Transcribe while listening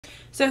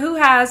So who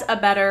has a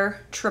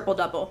better triple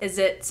double? Is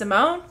it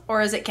Simone or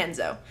is it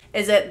Kenzo?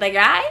 Is it the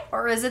guy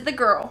or is it the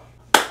girl?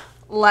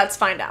 Let's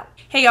find out.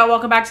 Hey y'all,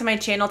 welcome back to my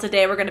channel.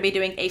 Today we're going to be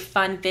doing a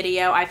fun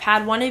video. I've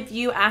had one of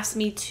you ask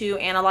me to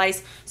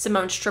analyze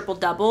Simone's triple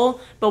double,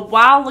 but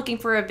while looking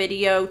for a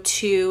video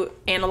to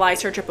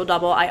analyze her triple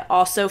double, I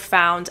also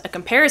found a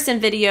comparison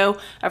video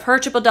of her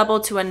triple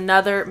double to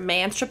another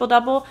man's triple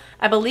double.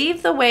 I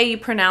believe the way you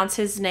pronounce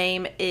his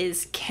name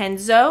is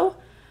Kenzo.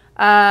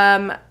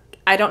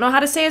 I don't know how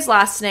to say his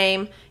last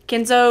name.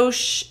 Kenzo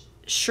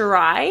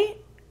Shirai.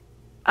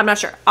 I'm not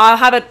sure. I'll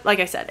have it, like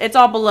I said, it's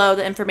all below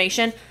the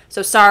information.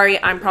 So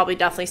sorry, I'm probably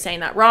definitely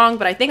saying that wrong,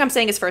 but I think I'm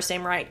saying his first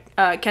name right,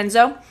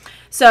 Kenzo.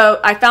 So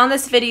I found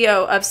this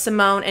video of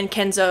Simone and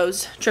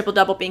Kenzo's triple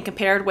double being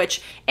compared,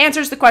 which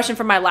answers the question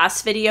from my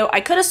last video.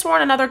 I could have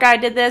sworn another guy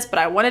did this, but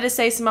I wanted to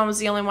say Simone was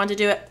the only one to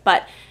do it,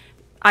 but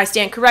I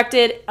stand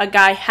corrected. A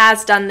guy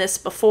has done this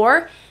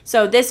before.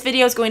 So this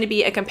video is going to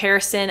be a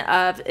comparison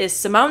of is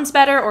Simone's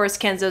better or is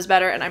Kenzo's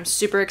better, and I'm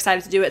super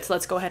excited to do it, so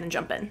let's go ahead and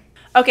jump in.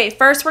 Okay,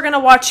 first we're going to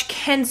watch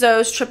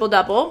Kenzo's triple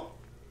double.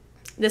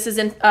 This is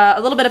in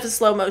a little bit of a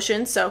slow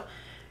motion, so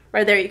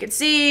right there you can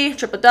see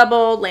triple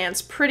double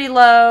lands pretty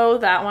low.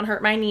 That one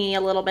hurt my knee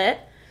a little bit.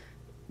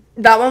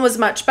 That one was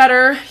much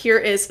better. Here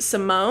is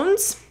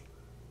Simone's.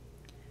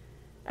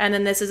 And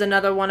then this is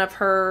another one of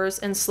hers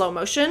in slow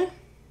motion.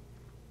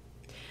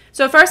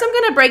 So first I'm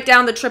going to break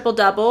down the triple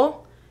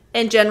double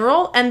in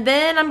general, and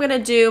then I'm going to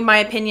do my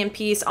opinion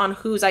piece on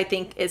whose I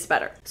think is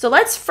better. So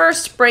let's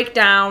first break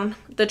down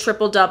the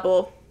triple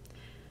double.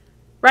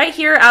 Right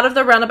here, out of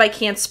the rounded by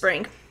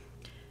handspring.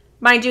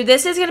 Mind you,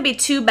 this is going to be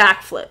 2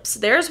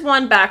 backflips. There's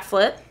 1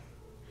 backflip.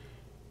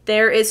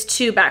 There is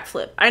 2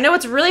 backflip. I know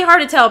it's really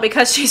hard to tell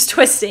because she's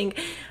twisting,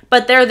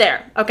 but they're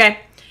there,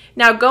 okay?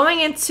 Now going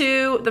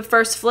into the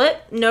first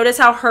flip, notice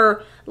how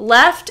her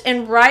left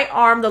and right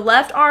arm, the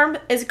left arm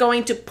is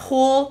going to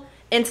pull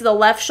into the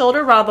left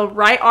shoulder while the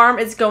right arm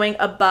is going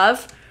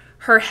above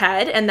her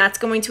head, and that's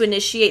going to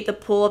initiate the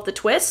pull of the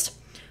twist.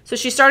 So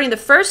she's starting the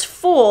first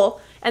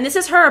full, and this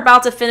is her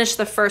about to finish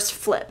the first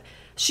flip.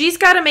 She's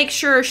got to make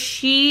sure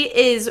she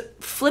is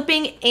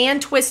flipping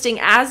and twisting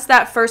as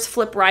that first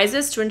flip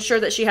rises to ensure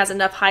that she has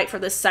enough height for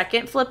the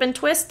second flip and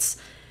twists.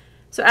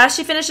 So as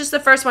she finishes the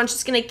first one,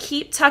 she's going to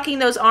keep tucking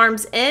those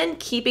arms in,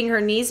 keeping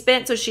her knees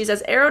bent so she's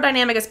as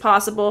aerodynamic as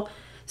possible.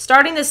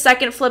 Starting the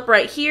second flip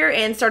right here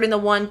and starting the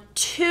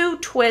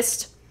 1-2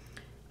 twist,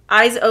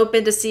 eyes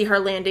open to see her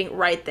landing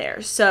right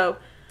there. So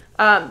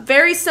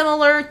very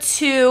similar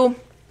to,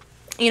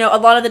 you know, a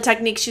lot of the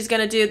techniques she's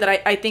going to do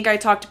that I think I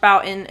talked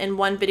about in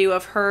one video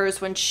of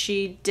hers when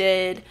she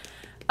did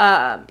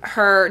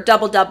her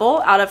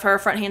double-double out of her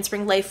front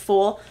handspring lay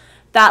full.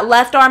 That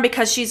left arm,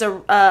 because she's a,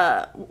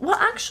 well,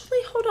 actually,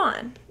 hold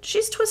on.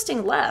 She's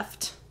twisting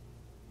left.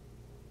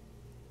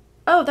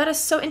 Oh, that is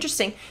so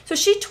interesting. So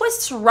she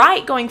twists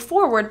right going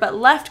forward, but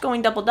left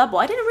going double-double.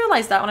 I didn't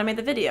realize that when I made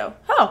the video.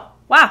 Oh,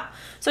 wow.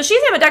 So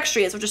she's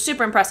ambidextrous, which is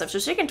super impressive. So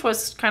she can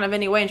twist kind of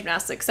any way in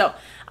gymnastics. So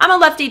I'm a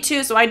lefty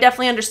too, so I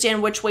definitely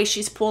understand which way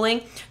she's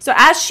pulling. So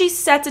as she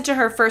sets into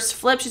her first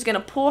flip, she's going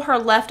to pull her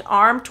left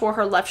arm toward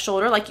her left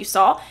shoulder, like you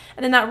saw.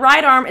 And then that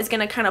right arm is going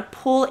to kind of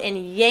pull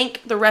and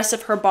yank the rest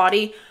of her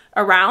body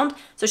around.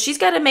 So she's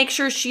got to make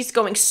sure she's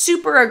going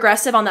super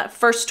aggressive on that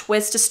first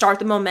twist to start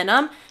the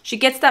momentum. She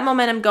gets that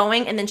momentum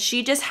going, and then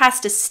she just has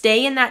to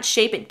stay in that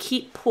shape and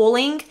keep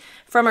pulling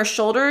from her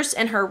shoulders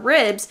and her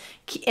ribs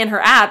and her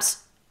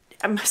abs,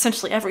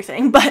 essentially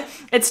everything, but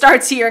it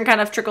starts here and kind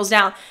of trickles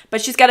down.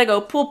 But she's got to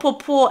go pull, pull,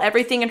 pull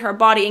everything in her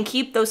body and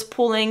keep those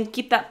pulling,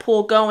 keep that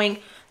pull going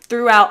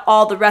throughout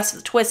all the rest of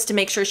the twist to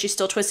make sure she's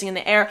still twisting in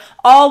the air,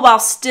 all while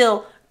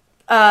still,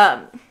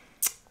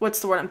 what's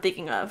the word I'm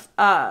thinking of?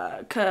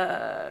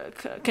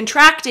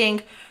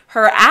 Contracting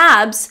her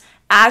abs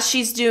as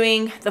she's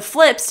doing the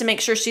flips to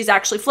make sure she's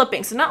actually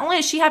flipping. So not only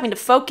is she having to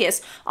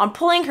focus on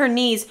pulling her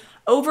knees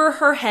over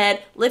her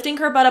head, lifting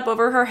her butt up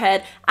over her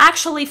head,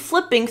 actually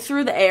flipping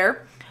through the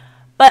air,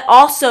 but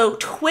also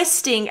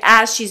twisting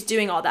as she's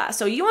doing all that.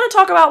 So you want to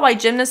talk about why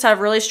gymnasts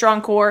have really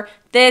strong core?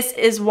 This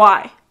is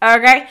why.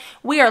 Okay,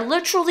 we are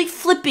literally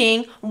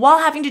flipping while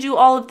having to do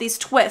all of these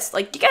twists.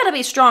 Like, you got to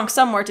be strong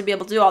somewhere to be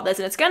able to do all this,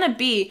 and it's going to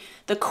be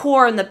the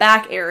core and the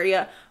back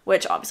area,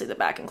 which obviously the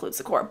back includes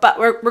the core, but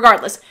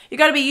regardless, you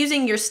got to be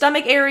using your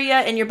stomach area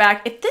and your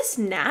back. If this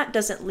gnat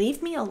doesn't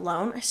leave me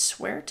alone, I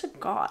swear to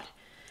God,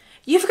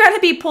 you've got to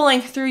be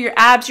pulling through your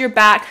abs, your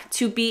back,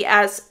 to be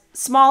as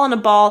small in a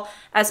ball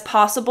as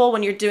possible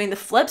when you're doing the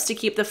flips to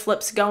keep the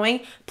flips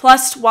going,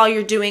 plus while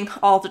you're doing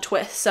all the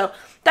twists. So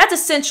that's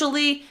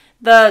essentially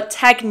the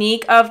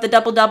technique of the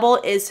double-double.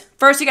 Is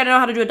first you got to know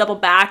how to do a double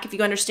back. If you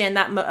understand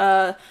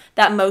that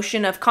that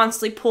motion of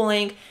constantly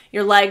pulling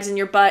your legs and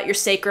your butt, your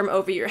sacrum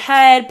over your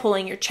head,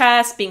 pulling your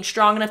chest, being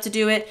strong enough to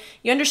do it,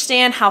 you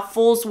understand how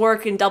fulls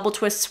work and double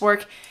twists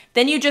work.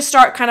 Then you just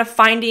start kind of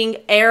finding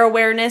air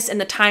awareness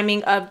and the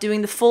timing of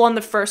doing the full on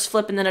the first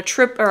flip and then a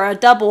trip or a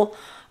double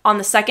on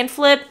the second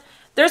flip.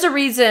 There's a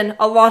reason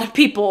a lot of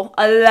people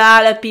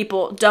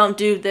don't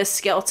do this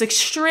skill. It's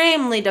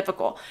extremely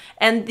difficult.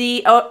 And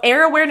the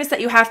air awareness that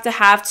you have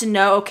to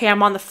know, okay,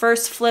 I'm on the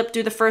first flip,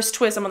 do the first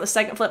twist. I'm on the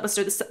second flip, let's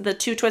do the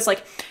 2 twists.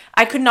 Like,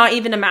 I could not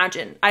even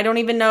imagine. I don't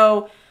even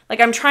know. Like,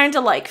 I'm trying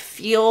to like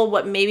feel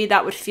what maybe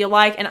that would feel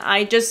like. And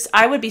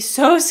I would be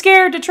so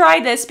scared to try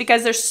this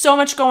because there's so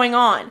much going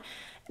on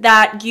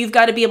that you've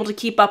got to be able to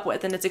keep up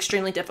with. And it's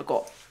extremely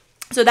difficult.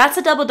 So that's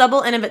a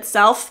double-double in of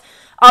itself.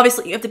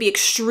 Obviously, you have to be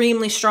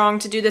extremely strong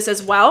to do this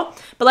as well.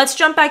 But let's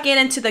jump back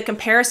into the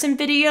comparison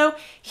video.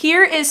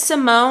 Here is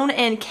Simone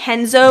and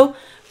Kenzo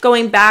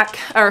going back,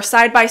 or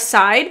side by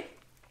side.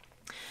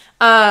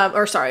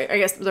 Or sorry, I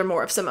guess they're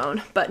more of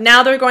Simone. But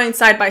now they're going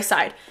side by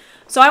side.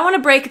 So I want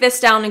to break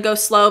this down and go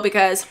slow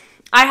because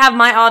I have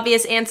my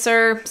obvious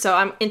answer. So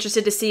I'm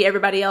interested to see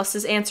everybody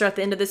else's answer at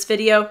the end of this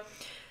video.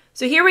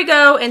 So here we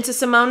go into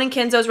Simone and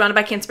Kenzo's rounded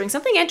back handspring.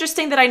 Something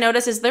interesting that I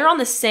noticed is they're on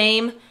the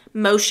same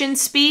motion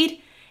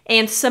speed.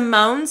 And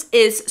Simone's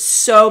is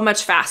so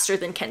much faster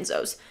than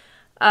Kenzo's.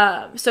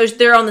 So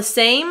they're on the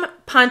same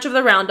punch of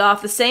the round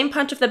off, the same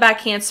punch of the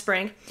back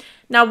handspring.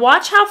 Now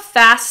watch how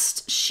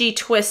fast she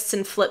twists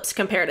and flips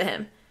compared to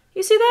him.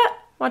 You see that?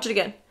 Watch it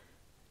again.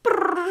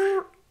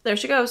 There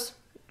she goes,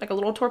 like a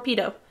little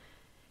torpedo.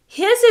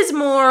 His is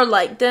more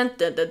like dun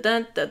dun dun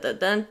dun dun dun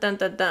dun dun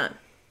dun dun.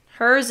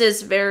 Hers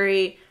is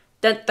very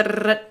dun dun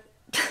dun dun.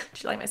 Do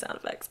you like my sound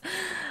effects?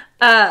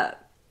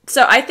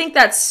 So I think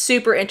that's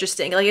super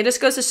interesting. Like, it just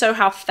goes to show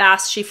how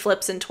fast she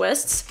flips and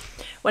twists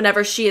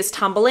whenever she is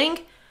tumbling.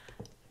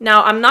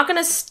 Now, I'm not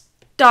going to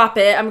stop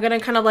it. I'm going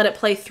to kind of let it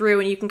play through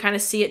and you can kind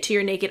of see it to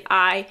your naked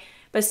eye.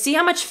 But see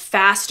how much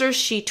faster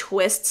she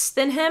twists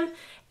than him?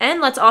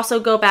 And let's also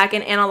go back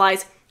and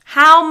analyze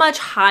how much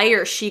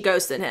higher she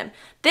goes than him.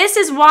 This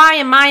is why,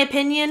 in my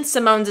opinion,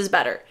 Simone's is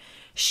better.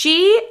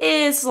 She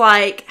is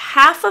like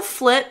half a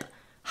flip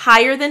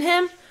higher than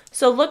him.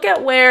 So look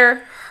at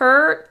where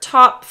her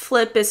top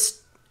flip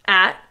is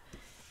at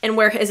and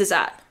where his is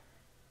at.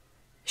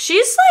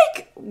 She's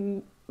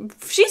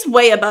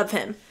way above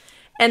him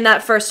in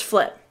that first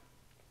flip.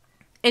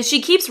 And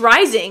she keeps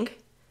rising.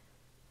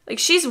 Like,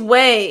 she's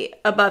way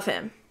above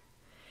him.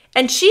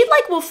 And she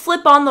like will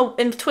flip on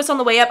and twist on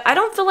the way up. I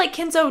don't feel like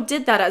Kenzo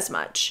did that as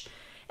much.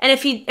 And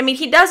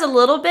he does a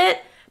little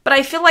bit, but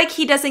I feel like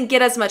he doesn't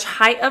get as much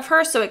height of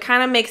her. So it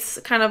kind of makes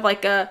kind of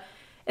like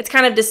it's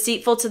kind of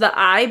deceitful to the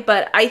eye,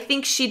 but I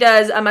think she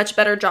does a much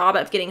better job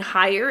of getting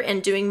higher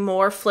and doing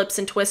more flips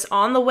and twists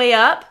on the way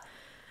up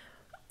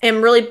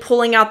and really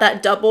pulling out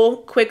that double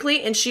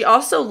quickly. And she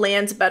also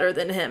lands better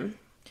than him.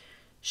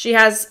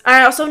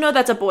 I also know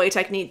that's a boy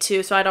technique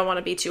too, so I don't want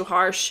to be too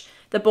harsh.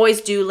 The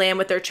boys do land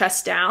with their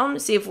chest down.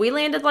 See, if we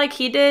landed like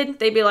he did,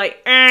 they'd be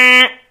like,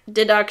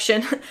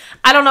 deduction.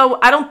 I don't know.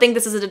 I don't think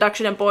this is a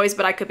deduction in boys,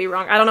 but I could be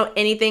wrong. I don't know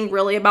anything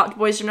really about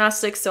boys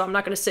gymnastics, so I'm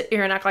not going to sit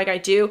here and act like I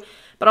do.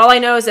 But all I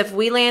know is if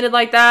we landed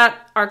like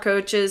that, our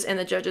coaches and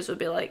the judges would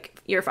be like,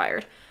 you're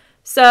fired.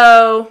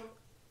 So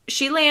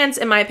she lands,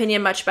 in my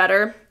opinion, much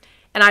better.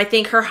 And I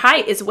think her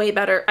height is way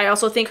better. I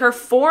also think her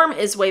form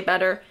is way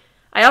better.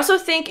 I also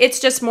think it's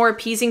just more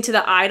appeasing to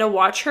the eye to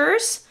watch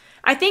hers.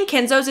 I think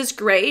Kenzo's is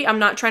great. I'm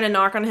not trying to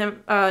knock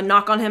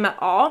on him at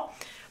all.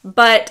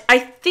 But I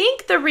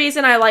think the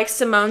reason I like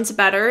Simone's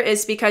better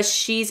is because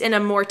she's in a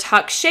more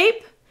tuck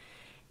shape.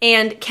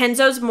 And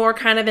Kenzo's more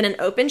kind of in an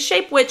open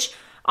shape, which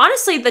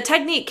honestly, the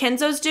technique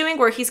Kenzo's doing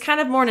where he's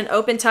kind of more in an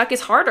open tuck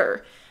is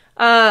harder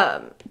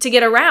to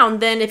get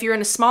around than if you're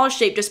in a smaller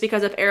shape just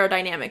because of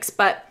aerodynamics.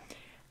 But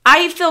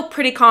I feel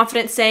pretty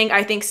confident saying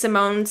I think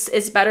Simone's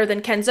is better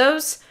than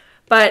Kenzo's.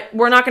 But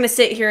we're not going to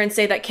sit here and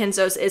say that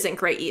Kenzo's isn't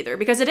great either,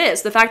 because it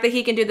is. The fact that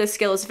he can do this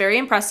skill is very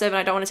impressive, and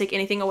I don't want to take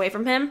anything away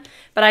from him.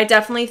 But I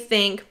definitely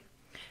think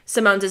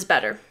Simone's is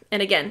better.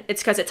 And again,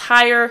 it's because it's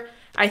higher.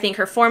 I think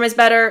her form is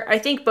better. I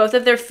think both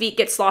of their feet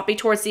get sloppy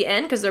towards the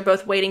end because they're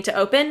both waiting to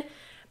open.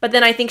 But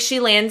then I think she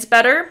lands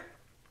better.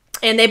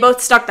 And they both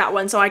stuck that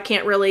one, so I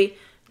can't really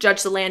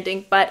judge the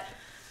landing. But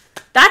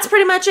that's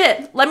pretty much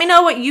it. Let me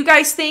know what you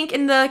guys think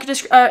in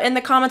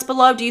the comments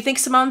below. Do you think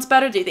Simone's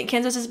better? Do you think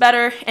Kenzo's is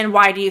better? And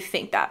why do you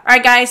think that? All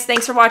right, guys,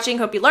 thanks for watching.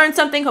 Hope you learned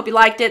something. Hope you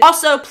liked it.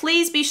 Also,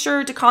 please be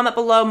sure to comment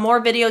below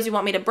more videos you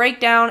want me to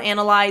break down,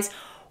 analyze,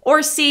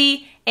 or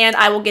see, and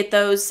I will get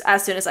those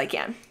as soon as I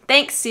can.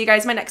 Thanks. See you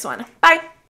guys in my next one. Bye.